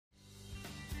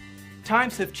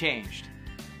Times have changed.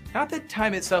 Not that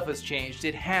time itself has changed,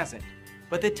 it hasn't,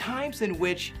 but the times in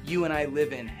which you and I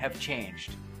live in have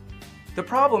changed. The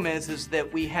problem is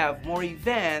that we have more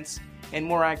events and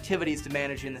more activities to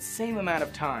manage in the same amount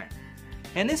of time.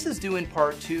 And this is due in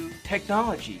part to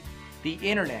technology, the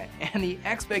internet, and the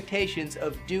expectations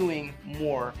of doing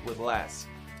more with less.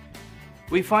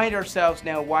 We find ourselves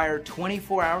now wired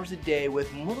 24 hours a day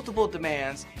with multiple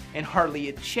demands and hardly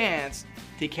a chance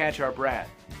to catch our breath.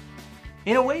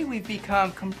 In a way, we've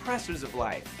become compressors of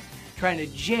life, trying to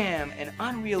jam an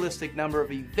unrealistic number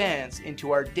of events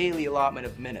into our daily allotment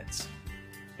of minutes.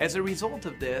 As a result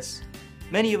of this,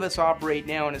 many of us operate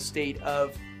now in a state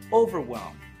of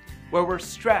overwhelm, where we're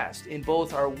stressed in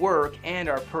both our work and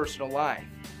our personal life.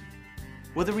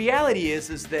 Well, the reality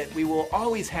is that we will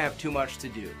always have too much to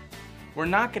do. We're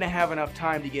not going to have enough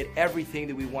time to get everything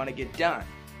that we want to get done.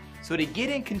 So to get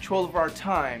in control of our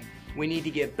time, we need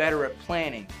to get better at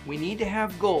planning. We need to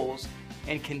have goals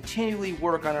and continually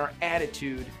work on our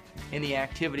attitude in the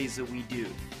activities that we do.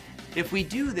 If we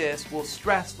do this, we'll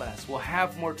stress less, we'll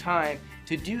have more time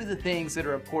to do the things that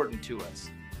are important to us.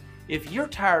 If you're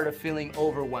tired of feeling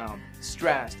overwhelmed,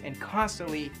 stressed, and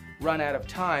constantly run out of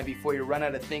time before you run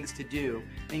out of things to do,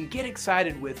 then get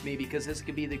excited with me because this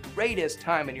could be the greatest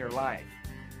time in your life.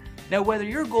 Now, whether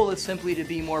your goal is simply to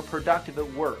be more productive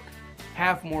at work,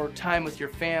 have more time with your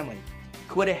family,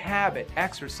 quit a habit,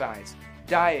 exercise,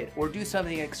 diet, or do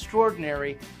something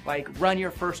extraordinary like run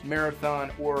your first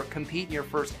marathon or compete in your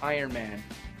first Ironman,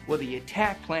 well, the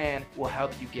attack plan will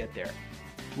help you get there.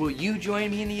 Will you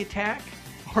join me in the attack?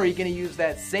 Or are you going to use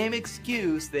that same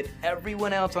excuse that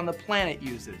everyone else on the planet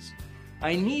uses?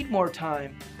 I need more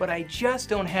time, but I just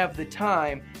don't have the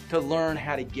time to learn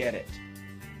how to get it.